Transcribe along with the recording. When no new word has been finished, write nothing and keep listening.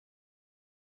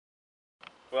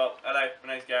Well, hello,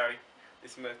 my name's Gary.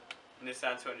 This is my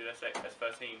Nissan 200sx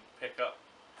S13 pickup.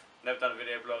 Never done a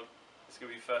video blog. It's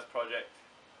going to be the first project,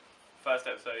 first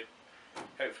episode,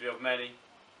 hopefully of many.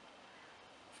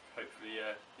 Hopefully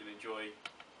you'll enjoy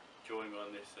joining me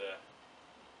on this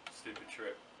stupid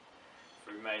trip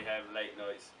through mayhem, late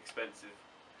nights, expensive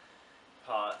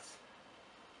parts.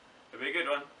 It'll be a good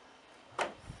one.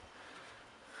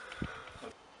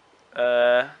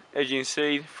 As you can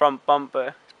see, front bumper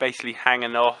is basically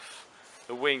hanging off.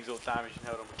 The wings all damaged and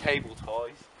held on with cable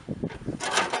ties.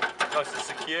 Nice and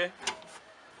secure.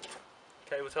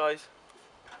 Cable ties.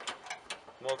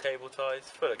 More cable ties.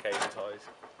 Full of cable ties.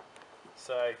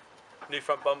 So, new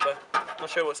front bumper. Not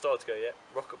sure what style to go yet.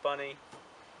 Rocket Bunny,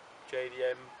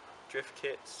 JDM, drift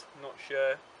kits. Not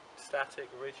sure. Static,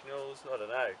 originals. I don't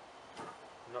know.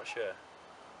 I'm not sure.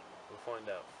 We'll find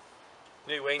out.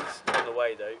 New wings on the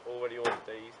way though. Already ordered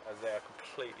these as they are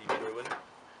completely ruined.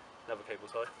 Another cable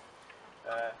tie.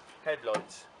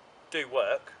 Headlights do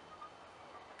work.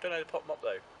 Don't know how to pop them up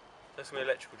though. That's an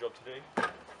electrical job to do.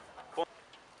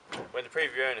 When the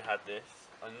previous owner had this,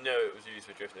 I know it was used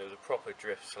for drifting. It was a proper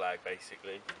drift slag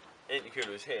basically.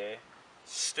 Intercooler was here.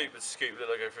 Stupid scoop,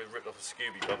 looked like I ripped off a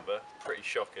Scooby bumper. Pretty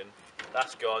shocking.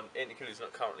 That's gone. Intercooler's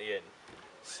not currently in.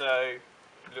 So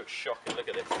it looks shocking. Look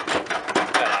at this. Look at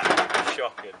that.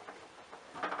 Shocking.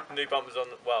 New bumpers on.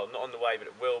 Well, not on the way, but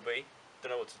it will be.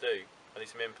 Don't know what to do. I need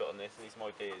some input on this. I need some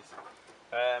ideas.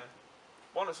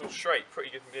 One that's all straight,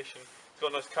 pretty good condition. It's got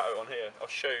a nice cutout on here. I'll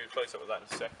show you a close up of that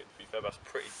in a second. To be fair, that's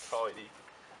pretty tidy.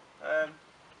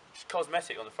 Just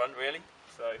cosmetic on the front, really.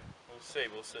 So we'll see.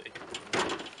 We'll see.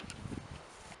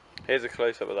 Here's a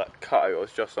close up of that cutout I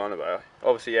was just on about.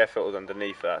 Obviously, air filter's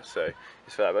underneath that, so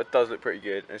it's for that. But it does look pretty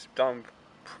good. And it's done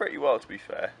pretty well, to be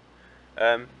fair.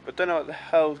 But don't know what the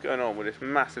hell's going on with this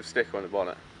massive sticker on the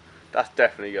bonnet. That's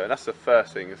definitely going. That's the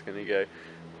first thing that's going to go.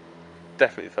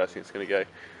 Definitely the first thing that's going to go.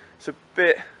 It's a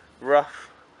bit rough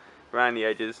around the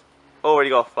edges. Already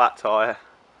got a flat tyre,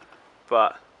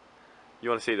 but you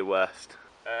want to see the worst.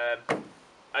 As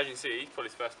you can see, probably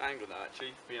his first angle now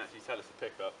actually. We can actually tell us to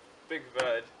pick up. Big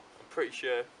converted. I'm pretty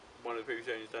sure one of the previous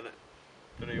owners done it.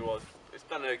 Don't know who it was. It's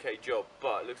done an okay job,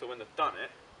 but it looks like when they've done it,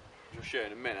 which I'll show you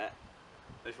in a minute,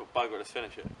 they thought, bugger, let's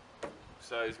finish it.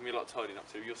 So there's going to be a lot of tidying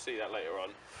up to. You'll see that later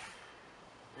on.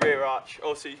 Rear arch,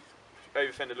 obviously,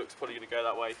 over fender looks probably going to go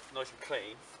that way. Nice and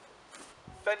clean.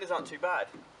 Fenders aren't too bad.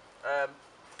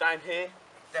 Down here,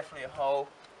 definitely a hole.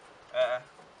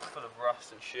 Full of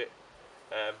rust and shit.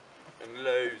 And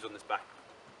loads on this back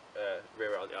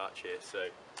rear out of the arch here. So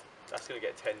that's going to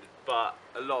get tended. But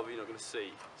a lot of it you're not going to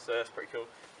see. So that's pretty cool.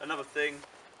 Another thing,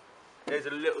 there's a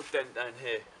little dent down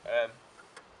here.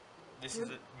 This is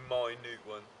a minute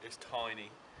one. It's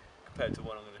tiny compared to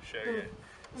what I'm going to show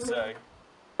you. So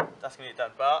that's going to get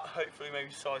done. But hopefully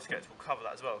maybe side sketch will cover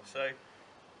that as well. So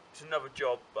it's another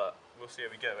job, but we'll see how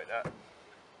we go with that.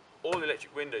 All the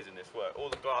electric windows in this work. All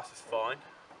the glass is fine.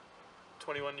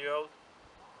 21-year-old,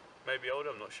 maybe older.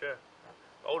 I'm not sure.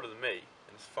 Older than me,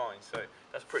 and it's fine. So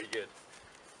that's pretty good.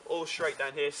 All straight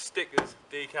down here. Stickers,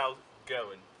 decals,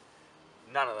 going.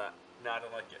 None of that. No, I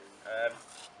don't like it.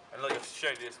 And like I've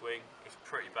shown you this wing, it's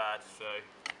pretty bad, so.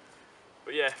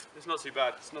 But yeah, it's not too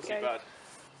bad, it's not too bad.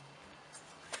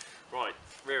 Right,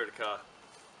 rear of the car.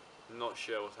 Not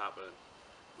sure what's happening.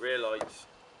 Rear lights,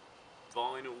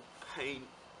 vinyl, paint,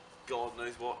 God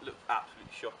knows what, look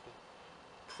absolutely shocking.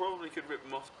 Probably could rip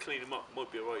them off, clean them up, might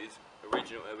be alright as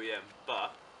original OEM,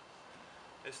 but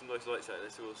there's some nice lights out there,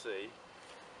 so we'll see.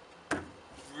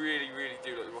 Really, really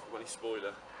do like the Rocket Bunny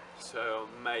spoiler. So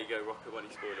I may go Rocket Bunny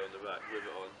spoiler on the back with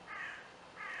it on.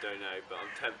 Don't know, but I'm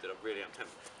tempted. I really am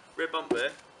tempted. Rear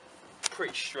bumper,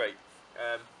 pretty straight.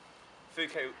 Few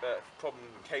problem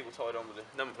cable tied on with the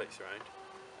number plates around.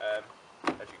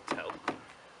 As you can tell,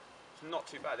 it's not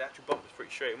too bad. The actual bumper's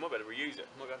pretty straight. I might be able to reuse it.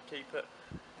 I might be able to keep it.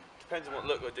 Depends on what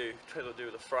look I do. Depends what I do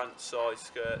with the front, side,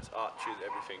 skirts, arches,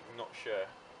 everything. I'm not sure.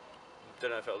 Don't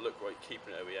know if it'll look right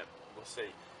keeping it OEM. We'll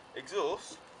see.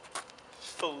 Exhaust,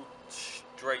 full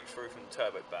straight through from the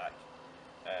turbo back.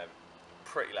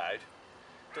 Pretty loud.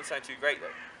 Doesn't sound too great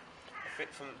though. I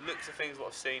think from the looks of things, what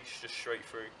I've seen, it's just straight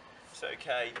through. It's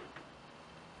okay,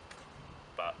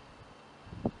 but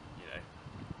you know,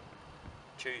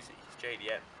 choosy. It's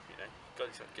JDM. You know, got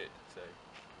to sound good. So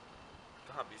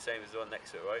can't be the same as the one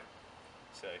next to it, right?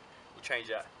 So we'll change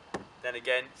that. Then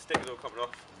again, stickers all coming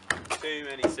off. Too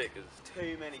many stickers.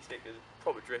 Too many stickers.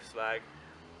 Proper drift slag.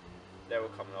 They're all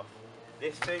coming off.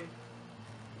 This thing.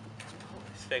 Let's pull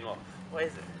this thing off. What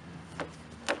is it?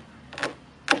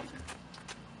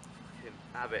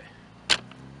 Have it.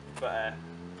 But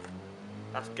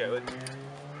that's going.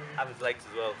 Have his legs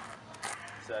as well.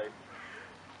 So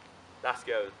that's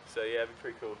going. So yeah, it'd be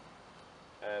pretty cool.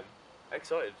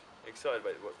 Excited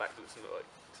about what back looks look like.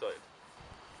 Excited.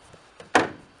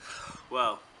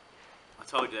 Well, I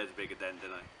told you there's a bigger dent,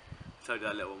 didn't I? I told you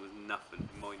that little one was nothing,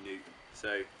 minute.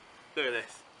 So look at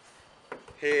this.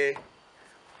 Here,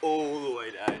 all the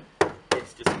way down,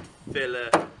 it's just filler,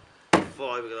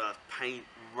 fiberglass, paint,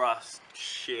 rust,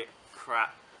 shit,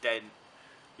 crap, dent,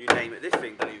 you name it. This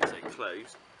thing doesn't even say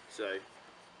closed, so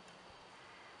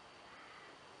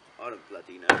I don't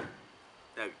bloody know.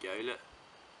 There we go, look.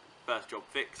 First job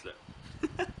fixed, look.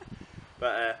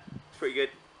 But it's pretty good.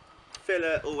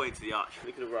 Filler all the way to the arch.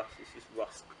 Look at the rust, it's just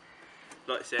rust.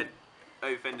 Like I said,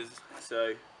 over fenders,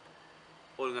 so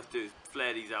all I'm going to have to do is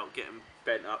flare these out, get them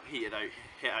bent up, heated out,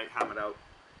 hit out, hammered out,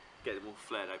 get them all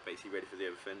flared out, basically ready for the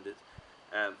over fenders.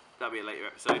 That'll be a later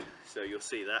episode, so you'll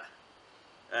see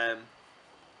that.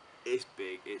 It's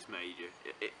big, it's major.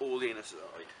 All the inner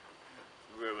side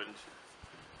ruined.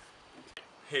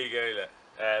 Here you go,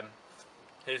 look.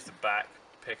 Here's the back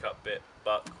pickup bit,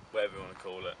 buck, whatever you want to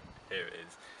call it. Here it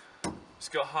is. It's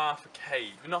got half a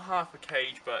cage, not half a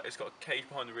cage, but it's got a cage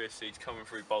behind the rear seats coming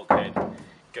through bulkhead,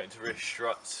 going to rear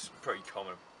struts. Pretty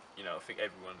common, you know. I think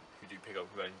everyone who do pick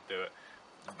up can do it.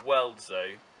 The welds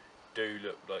though do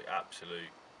look like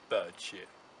absolute bird shit.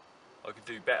 I could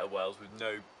do better welds with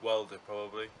no welder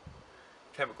probably.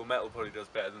 Chemical metal probably does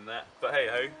better than that, but hey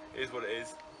ho, it is what it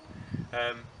is.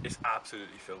 It's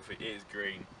absolutely filthy. It is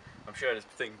green. I'm sure there's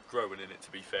things growing in it,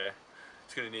 to be fair.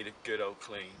 It's going to need a good old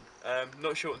clean.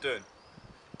 Not sure what I'm doing.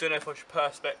 Don't know if I should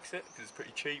perspex it because it's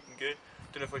pretty cheap and good.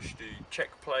 Don't know if I should do check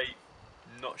plate.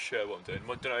 Not sure what I'm doing.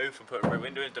 Don't know if I'm putting a rear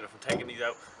window in. Don't know if I'm taking these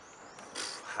out.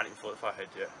 Hadn't thought if I had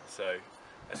yet. So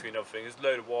that's going to be another thing. There's a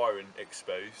load of wiring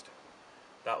exposed.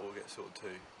 That will get sorted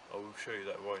too. I will show you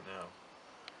that right now.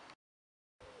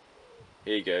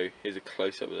 Here you go. Here's a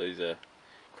close up of those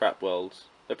crap welds.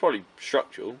 They're probably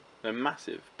structural. They're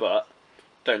massive, but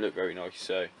don't look very nice.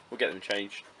 So we'll get them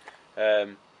changed.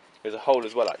 There's a hole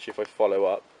as well actually if I follow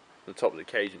up on the top of the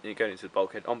cage and going into the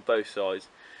bulkhead on both sides.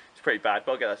 It's pretty bad,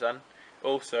 but I'll get that done.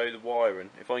 Also the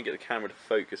wiring, if I can get the camera to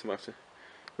focus, I might have to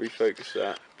refocus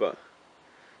that, but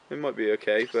it might be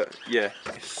okay. But yeah,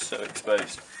 it's so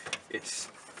exposed. It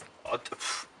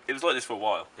was like this for a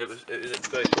while. It was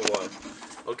exposed for a while.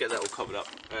 I'll get that all covered up.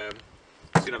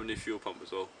 It's gonna have a new fuel pump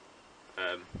as well.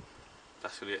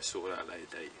 That's gonna get sorted out at a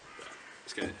later date.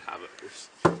 It's going to have it.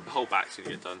 The whole back's going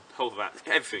to get done. The whole back,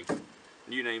 everything.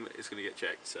 You name it, it's going to get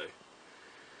checked. So,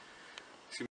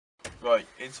 right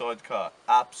inside the car,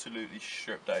 absolutely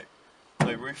stripped out.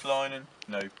 No roof lining,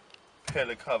 no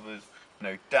pillar covers,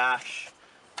 no dash.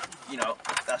 You know,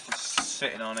 that's just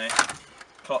sitting on it.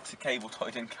 Clock's a cable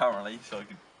tied in currently, so I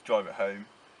could drive it home.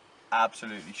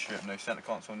 Absolutely stripped. No centre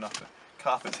console, nothing.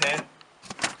 Carpet's here.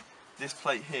 This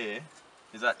plate here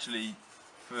is actually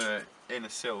for inner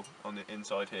sill on the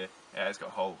inside here. Yeah, it's got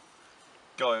a hole.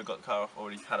 Guy who got the car off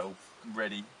already had it all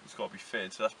ready. It's got to be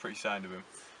fitted, so that's pretty sound of him.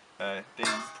 Dean,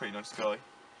 pretty nice guy.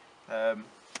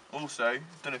 Also,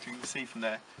 don't know if you can see from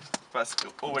there, but it's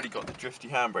already got the drifty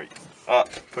handbrake. Up,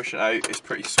 push it out. It's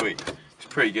pretty sweet. It's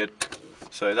pretty good.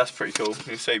 So that's pretty cool.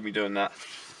 It'll save me doing that.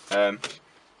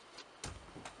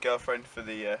 Girlfriend for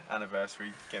the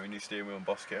anniversary gave me a new steering wheel and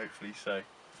boss kit, hopefully. So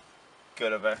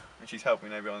good of her, and she's helping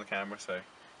me now behind the camera. So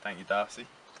thank you, Darcy.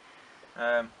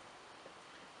 Yeah,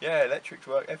 electrics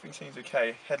work, everything seems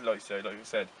okay. Headlights though, like I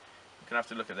said, we're going to have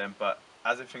to look at them, but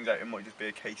as everything's out, it might just be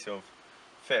a case of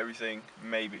fit everything,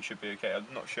 maybe it should be okay. I'm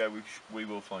not sure, we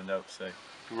will find out. So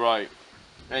right,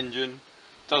 engine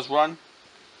does run,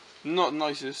 not the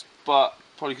nicest, but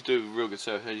probably could do a real good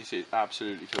service. As you see, it's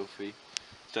absolutely filthy.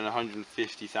 It's done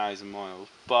 150,000 miles,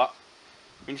 but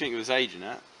when you think of its age in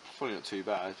that, probably not too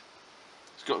bad.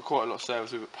 It's got quite a lot of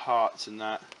service with it, parts and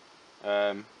that.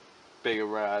 Bigger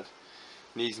rad,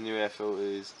 needs new air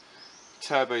filters.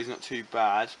 Turbo's not too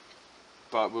bad,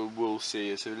 but we'll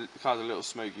see. So the car's a little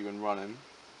smoky when running.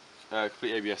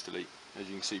 Complete ABS delete, as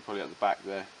you can see probably at the back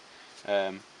there.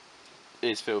 It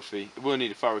is filthy. It will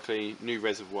need a thorough clean, new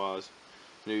reservoirs,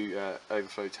 new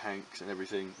overflow tanks and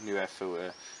everything, new air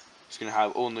filter. It's going to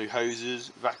have all new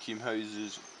hoses, vacuum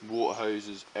hoses, water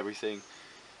hoses, everything.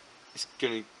 It's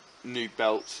going to new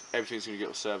belts, everything's going to get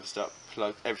all serviced up,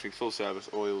 plugged, everything full service,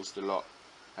 oils, the lot.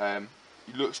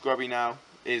 It looks grubby now,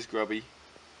 it is grubby,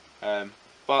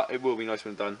 but it will be nice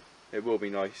when done. It will be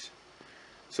nice.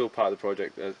 It's all part of the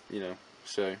project, you know,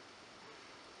 so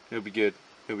it'll be good.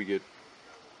 It'll be good.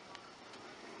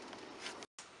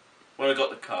 When I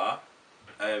got the car,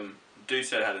 Dude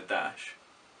said it had a dash,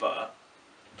 but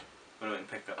when I went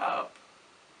and picked it up,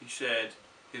 he said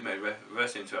he'd made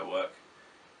reverse into at work.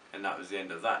 And and that was the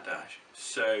end of that dash.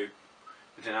 So I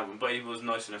didn't have one, but he was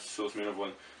nice enough to source me another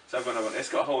one. So I've got another one. It's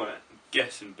got a hole in it. I'm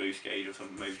guessing boost gauge or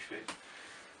something, maybe fixed.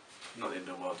 Not the end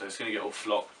of the world though. It's going to get all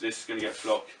flocked. This is going to get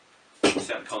flocked.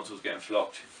 Center console's getting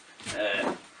flocked.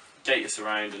 Data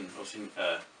surround and obviously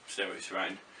stereo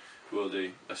surround will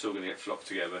do. That's all going to get flocked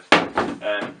together.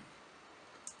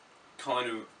 Kind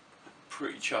of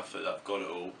pretty chuffed that I've got it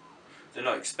all. They're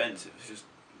not expensive. It's just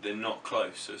they're not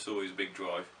close, so it's always a big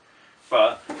drive.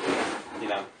 But you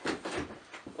know,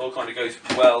 all kind of goes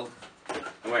well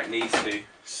and where it needs to.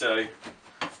 So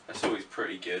that's always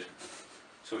pretty good.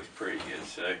 It's always pretty good.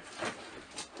 So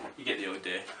you get the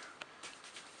idea.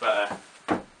 But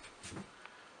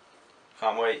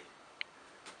can't wait.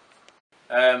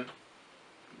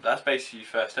 That's basically the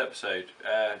first episode.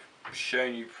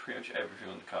 Showing you pretty much everything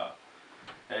on the car.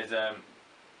 There's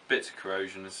bits of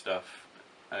corrosion and stuff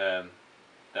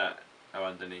that are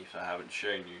underneath I haven't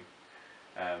shown you,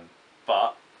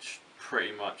 but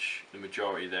pretty much the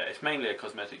majority there. It's mainly a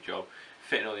cosmetic job,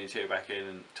 fitting all the interior back in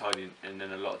and tidying, and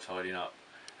then a lot of tidying up.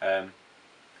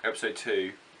 Episode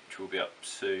 2, which will be up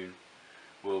soon,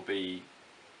 will be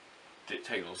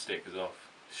taking all the stickers off,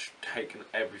 taking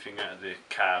everything out of the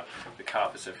cab, the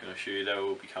carpets, everything I'll show you, they will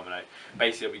all be coming out.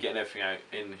 Basically I'll be getting everything out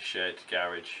in the shed,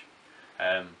 garage,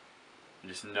 and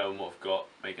just knowing what I've got,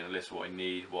 making a list of what I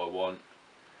need, what I want,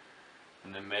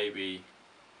 and then maybe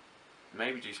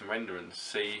do some renderings,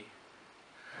 see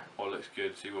what looks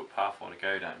good, see what path I want to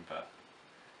go down, but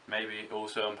maybe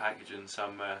also unpackaging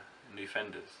some new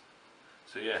fenders.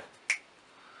 So yeah,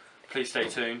 please stay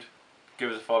tuned,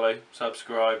 give us a follow,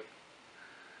 subscribe,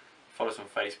 follow us on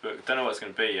Facebook. Don't know what it's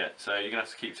going to be yet, so you're going to have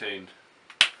to keep tuned,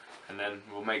 and then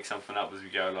we'll make something up as we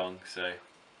go along. So,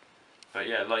 but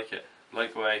yeah, like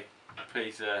away,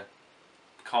 please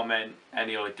comment,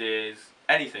 any ideas,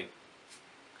 anything,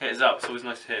 hit us up, it's always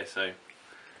nice to hear, so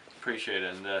appreciate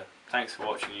it, and thanks for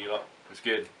watching you lot, it was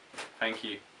good, thank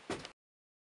you.